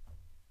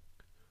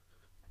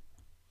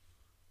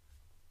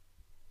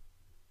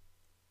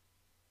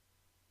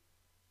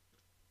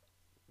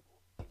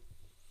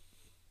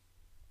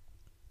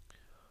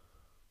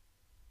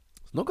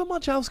 Not got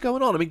much else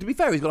going on. I mean, to be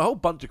fair, he's got a whole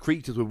bunch of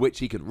creatures with which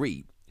he can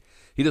reap.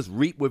 He does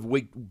reap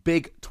with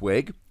Big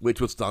Twig,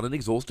 which will stun and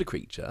exhaust a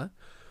creature.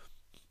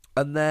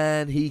 And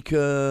then he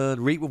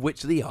can reap with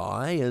Witch of the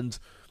Eye and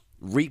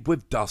reap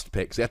with Dust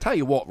Pixie. I tell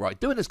you what, right,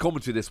 doing this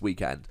commentary this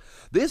weekend,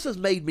 this has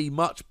made me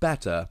much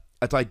better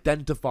at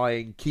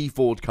identifying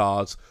Keyforge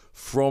cards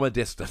from a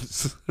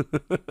distance.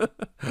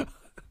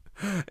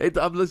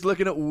 I'm just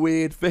looking at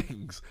weird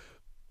things.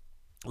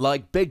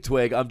 Like Big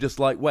Twig, I'm just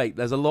like, wait,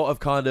 there's a lot of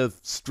kind of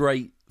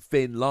straight,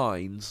 thin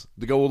lines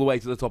that go all the way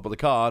to the top of the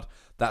card.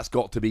 That's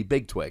got to be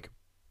Big Twig.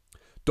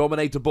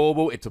 Dominator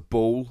Bauble, it's a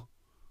bull.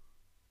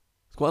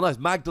 It's quite nice.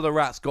 Magda the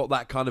Rat's got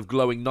that kind of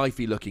glowing,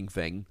 knifey looking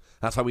thing.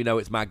 That's how we know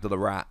it's Magda the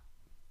Rat.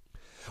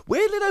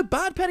 Weirdly though,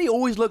 Bad Penny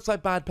always looks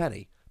like Bad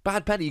Penny.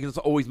 Bad Penny you can just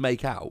always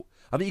make out.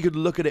 I think you could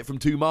look at it from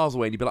 2 miles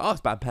away and you'd be like, oh, it's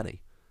Bad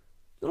Penny.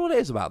 I don't know what it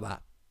is about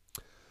that.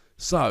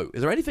 So,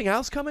 is there anything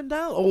else coming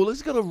down? Oh,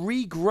 he's got a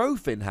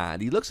regrowth in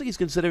hand. He looks like he's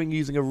considering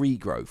using a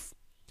regrowth.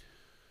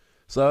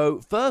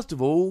 So, first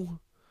of all,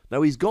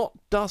 now he's got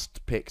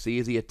Dust Pixie.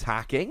 Is he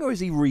attacking or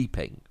is he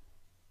reaping?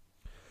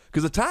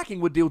 Because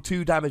attacking would deal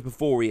 2 damage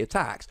before he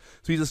attacks.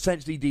 So he's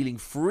essentially dealing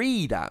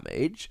 3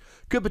 damage.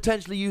 Could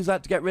potentially use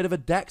that to get rid of a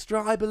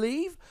Dextra, I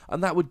believe.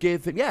 And that would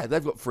give him, yeah,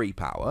 they've got 3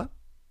 power.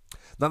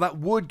 Now, that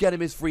would get him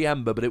his free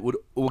Ember, but it would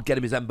get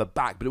him his Ember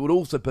back, but it would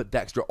also put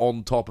Dextra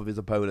on top of his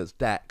opponent's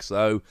deck.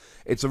 So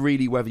it's a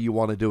really whether you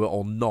want to do it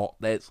or not.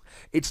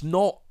 It's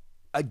not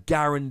a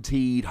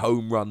guaranteed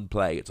home run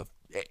play.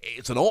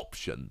 It's an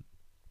option,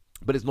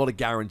 but it's not a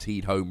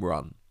guaranteed home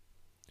run.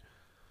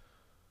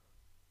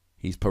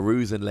 He's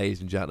perusing, ladies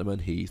and gentlemen.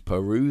 He's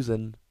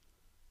perusing.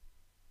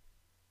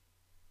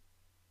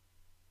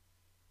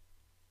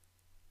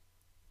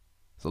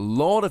 There's a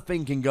lot of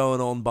thinking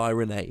going on by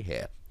Renee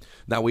here.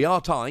 Now, we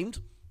are timed,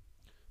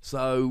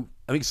 so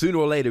I think sooner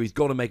or later he's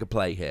got to make a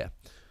play here.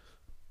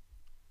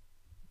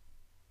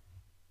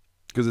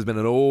 Because there's been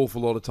an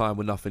awful lot of time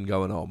with nothing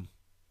going on.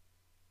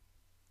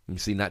 You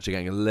see Nacho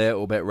getting a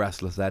little bit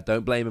restless there.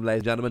 Don't blame him, ladies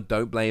and gentlemen.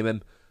 Don't blame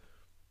him.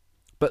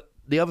 But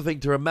the other thing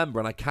to remember,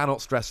 and I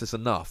cannot stress this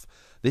enough,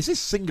 this is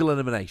single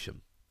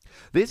elimination.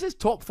 This is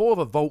top 4 of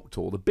a Vault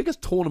Tour, the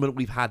biggest tournament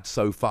we've had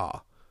so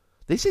far.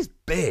 This is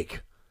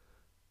big.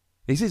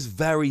 This is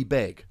very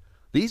big.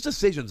 These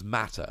decisions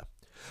matter.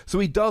 So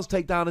he does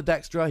take down a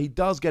Dextra. He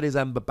does get his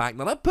Ember back.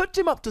 Now, that puts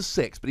him up to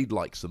 6, but he'd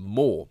like some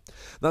more.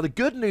 Now, the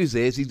good news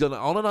is he's done it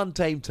on an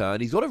Untamed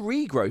turn. He's got a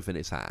regrowth in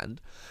his hand.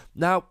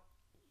 Now,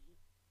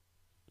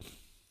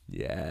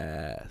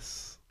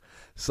 yes.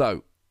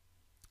 So,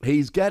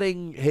 he's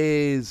getting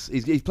his...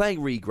 He's playing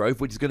regrowth,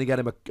 which is going to get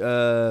him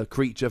a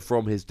creature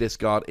from his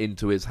discard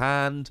into his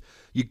hand.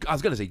 I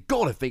was going to say,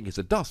 gotta think it's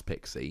a Dust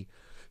Pixie.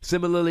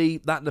 Similarly,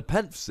 that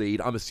Nepenthe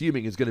Seed, I'm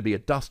assuming, is going to be a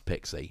Dust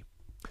Pixie.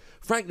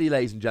 Frankly,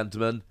 ladies and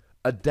gentlemen,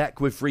 a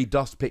deck with 3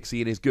 Dust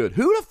Pixie in is good.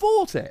 Who would have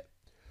thought it?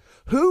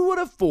 Who would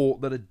have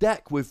thought that a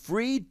deck with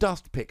 3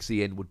 Dust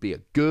Pixie in would be a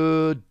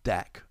good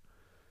deck?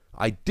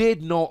 I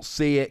did not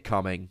see it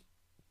coming.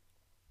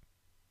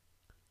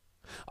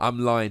 I'm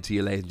lying to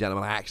you, ladies and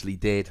gentlemen. I actually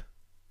did.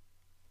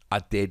 I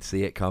did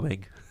see it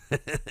coming.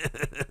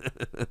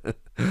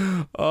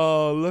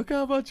 Oh, look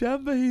how much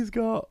Ember he's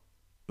got.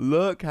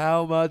 Look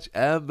how much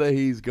Ember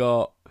he's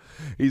got.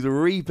 He's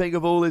reaping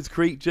of all his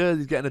creatures.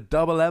 He's getting a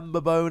double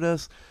Ember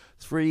bonus.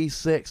 3,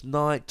 6,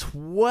 9,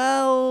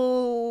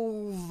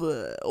 12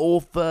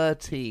 or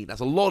 13.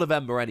 That's a lot of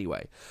Ember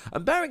anyway.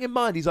 And bearing in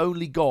mind, he's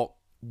only got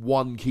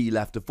 1 key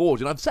left to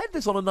forge. And I've said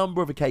this on a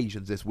number of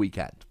occasions this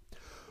weekend.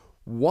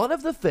 One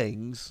of the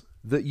things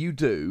that you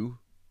do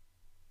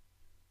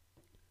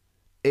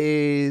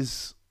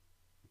is...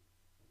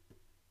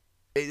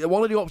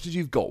 One of the options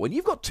you've got, when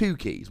you've got 2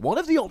 keys, one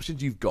of the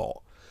options you've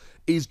got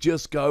is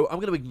just go, I'm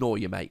going to ignore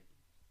you, mate.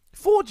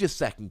 Forge your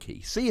 2nd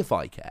key. See if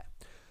I care.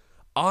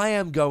 I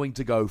am going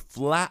to go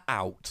flat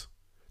out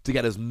to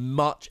get as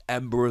much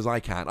Ember as I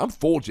can. I'm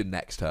forging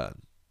next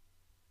turn.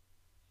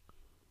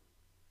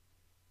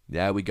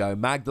 There we go.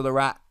 Magda the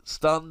Rat,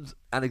 stunned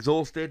and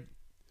exhausted.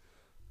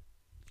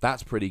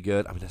 That's pretty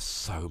good. I mean, there's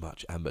so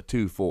much Ember.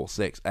 2, 4,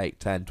 6, 8,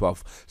 10,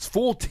 12. It's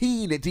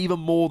 14. It's even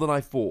more than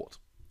I thought.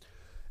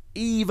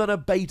 Even a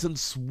bait and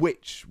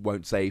switch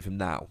won't save him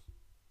now.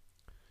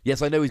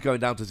 Yes, I know he's going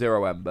down to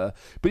 0 Ember,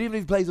 but even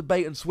if he plays a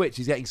bait and switch,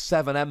 he's getting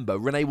 7 Ember.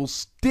 Rene will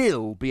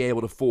still be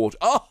able to forge.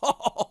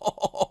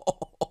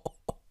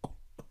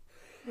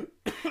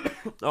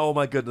 Oh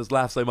my goodness,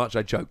 laughed so much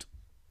I choked.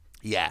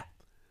 Yeah.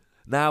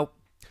 Now,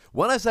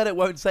 when I said it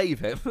won't save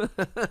him,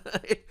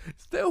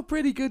 it's still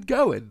pretty good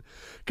going.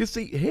 Because,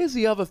 see, here's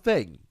the other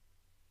thing.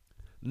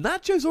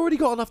 Nacho's already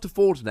got enough to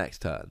forge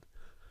next turn.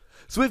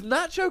 So if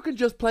Nacho can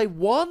just play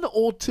 1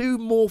 or 2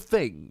 more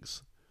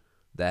things,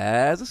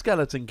 there's a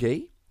skeleton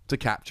key to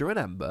capture an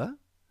Ember.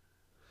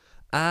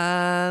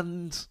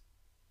 And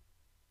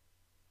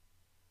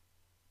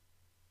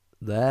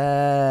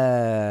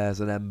there's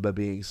an Ember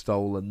being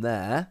stolen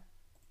there.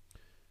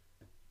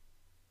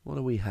 What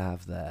do we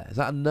have there? Is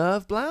that a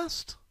Nerve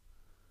Blast?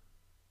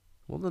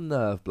 What the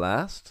Nerve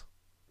Blast?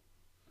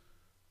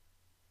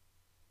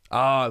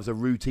 Ah, it was a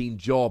routine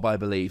job, I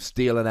believe.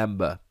 Steal an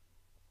Ember.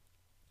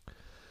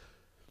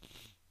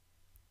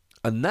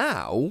 And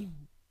now,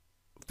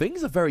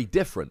 things are very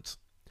different.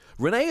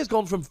 Rene has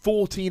gone from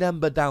 14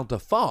 Ember down to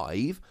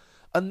 5,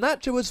 and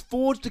Nacho has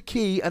forged a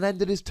key and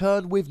ended his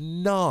turn with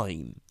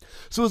 9.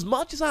 So as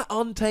much as that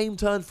Untamed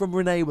turn from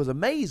Rene was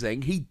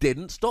amazing, he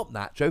didn't stop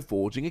Nacho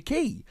forging a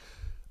key.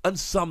 And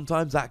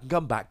sometimes that can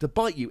come back to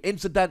bite you.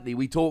 Incidentally,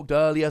 we talked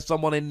earlier,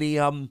 someone in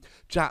the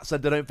chat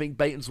said they don't think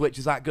bait and switch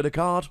is that good a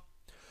card.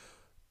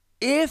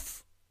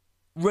 If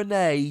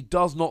Rene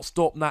does not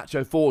stop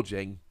Nacho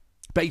forging,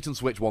 bait and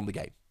switch won the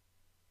game.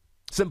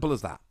 Simple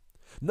as that.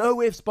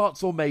 No ifs,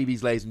 buts, or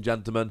maybes, ladies and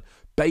gentlemen.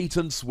 Bait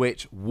and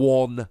switch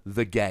won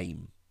the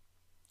game.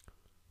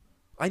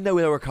 I know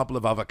there are a couple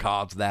of other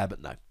cards there,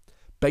 but no.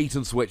 Bait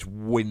and switch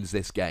wins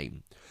this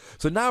game.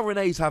 So now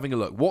Rene's having a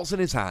look. What's in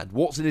his hand?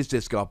 What's in his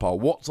discard pile?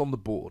 What's on the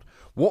board?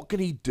 What can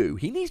he do?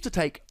 He needs to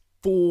take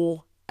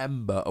 4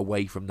 Ember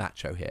away from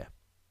Nacho here.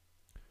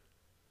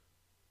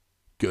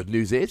 Good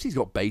news is he's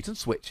got bait and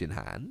switch in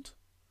hand.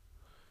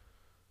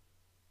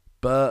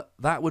 But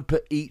that would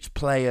put each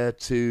player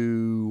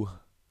to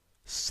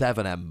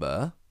 7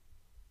 Ember,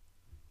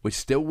 which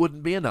still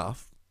wouldn't be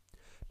enough.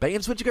 Bait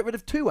and switch to get rid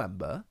of 2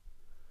 Ember,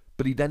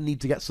 but he'd then need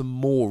to get some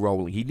more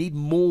rolling. He'd need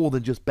more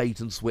than just bait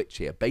and switch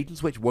here. Bait and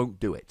switch won't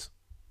do it.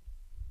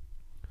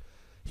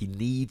 He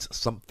needs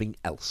something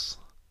else.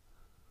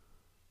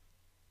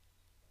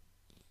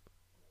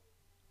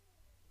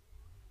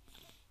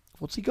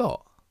 What's he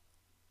got?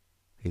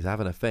 He's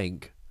having a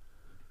think.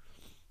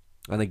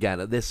 And again,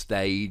 at this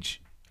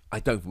stage, I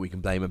don't think we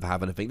can blame him for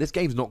having a think. This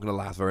game's not going to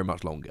last very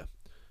much longer.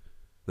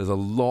 There's a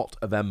lot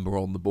of Ember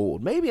on the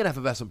board. Maybe an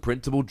effervescent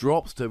printable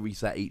drops to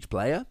reset each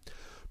player.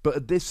 But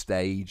at this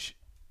stage,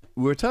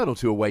 we're a turn or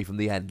 2 away from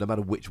the end, no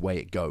matter which way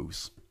it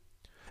goes.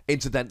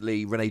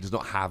 Incidentally, Rene does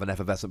not have an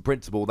effervescent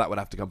printable. That would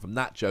have to come from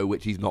Nacho,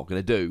 which he's not going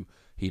to do.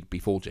 He'd be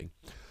forging.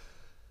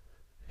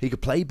 He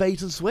could play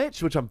bait and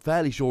switch, which I'm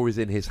fairly sure is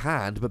in his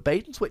hand, but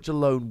bait and switch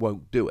alone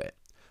won't do it.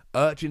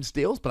 Urchin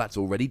steals, but that's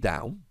already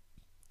down.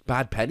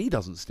 Bad Penny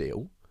doesn't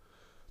steal.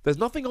 There's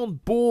nothing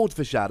on board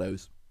for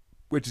Shadows,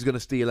 which is going to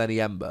steal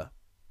any Ember.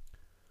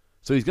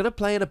 So he's going to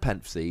play in a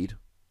Penf Seed,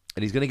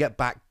 and he's going to get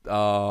back...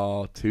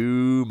 Oh,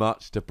 too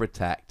much to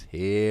protect.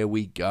 Here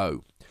we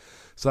go.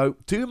 So,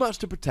 too much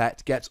to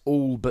protect gets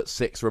all but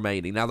 6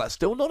 remaining. Now, that's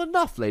still not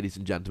enough, ladies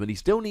and gentlemen. He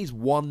still needs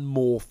 1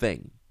 more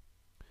thing.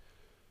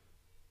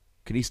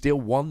 Can he steal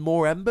 1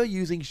 more Ember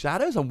using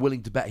Shadows? I'm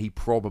willing to bet he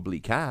probably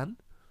can.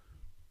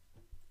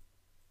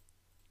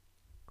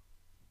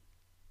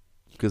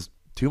 Because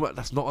too much,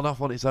 that's not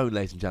enough on its own,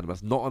 ladies and gentlemen.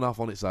 That's not enough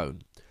on its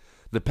own.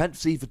 The Penf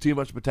Seed for too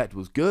much to protect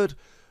was good.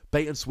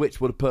 Bait and switch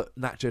would have put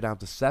Nacho down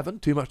to 7.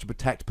 Too much to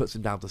protect puts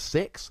him down to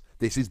 6.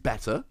 This is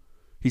better.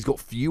 He's got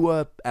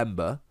fewer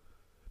Ember,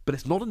 but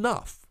it's not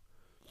enough.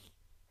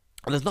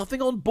 And there's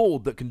nothing on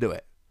board that can do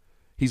it.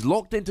 He's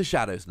locked into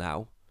Shadows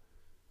now.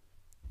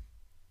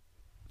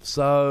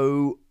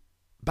 So,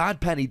 Bad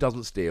Penny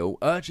doesn't steal.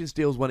 Urchin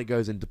steals when it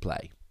goes into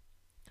play.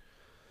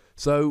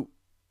 So,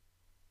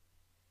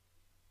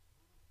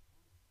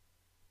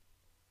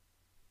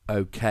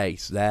 okay,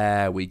 so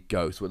there we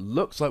go. So it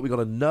looks like we got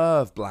a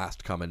Nerve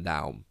Blast coming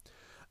down.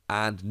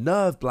 And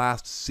Nerve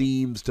Blast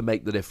seems to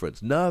make the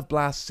difference. Nerve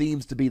Blast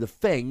seems to be the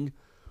thing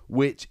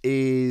which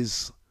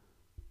is...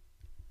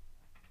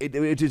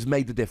 It has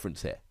made the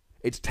difference here.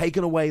 It's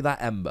taken away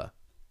that Ember.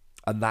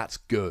 And that's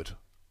good.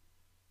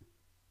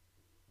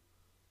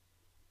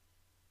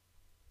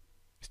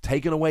 It's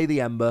taken away the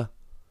Ember.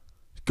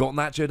 It's got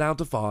Nacho down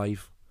to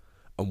 5.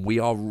 And we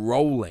are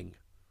rolling.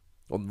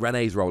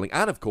 Rene's rolling.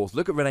 And, of course,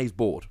 look at Rene's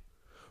board.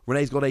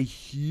 Rene's got a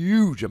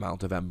huge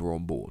amount of Ember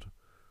on board.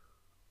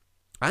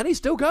 And he's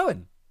still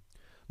going.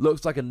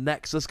 Looks like a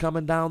Nexus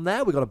coming down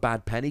there. We've got a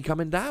Bad Penny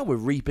coming down. We're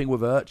reaping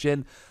with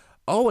Urchin.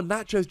 Oh, and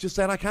Nacho's just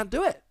saying, I can't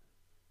do it.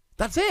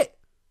 That's it.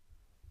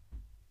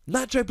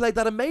 Nacho played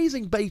that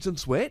amazing bait and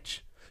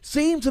switch.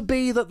 Seemed to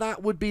be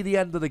that would be the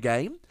end of the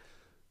game.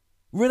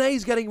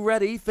 Rene's getting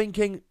ready,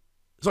 thinking...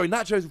 Sorry,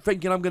 Nacho's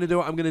thinking, I'm going to do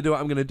it, I'm going to do it,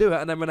 I'm going to do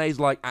it. And then Rene's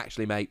like,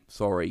 actually, mate,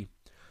 sorry.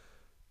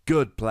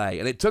 Good play.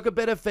 And it took a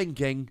bit of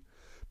thinking,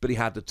 but he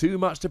had the too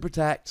much to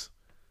protect.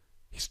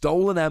 He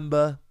stole an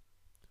Ember.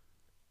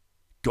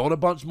 got a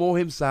bunch more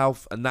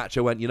himself, and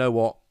Nacho went, you know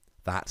what?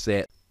 That's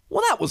it.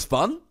 Well, that was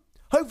fun.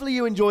 Hopefully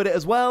you enjoyed it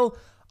as well.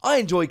 I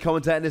enjoyed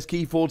commentating this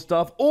Keyforge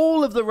stuff.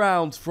 All of the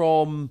rounds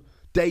from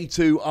day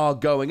 2 are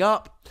going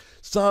up.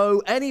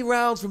 So any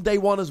rounds from day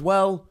 1 as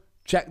well,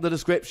 check the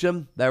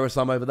description. There are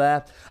some over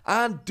there.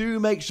 And do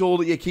make sure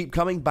that you keep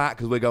coming back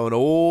because we're going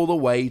all the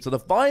way to the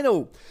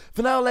final.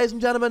 For now, ladies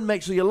and gentlemen,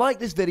 make sure you like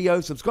this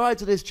video, subscribe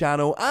to this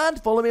channel,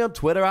 and follow me on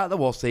Twitter at the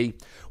Wossy,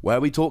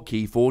 where we talk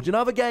Keyforge and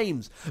other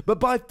games. But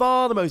by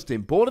far the most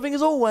important thing,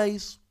 as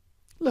always,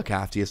 look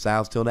after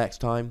yourselves till next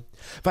time.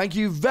 Thank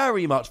you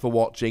very much for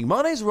watching.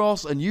 My name's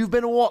Ross, and you've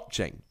been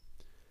watching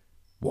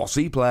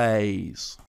Wossy Plays.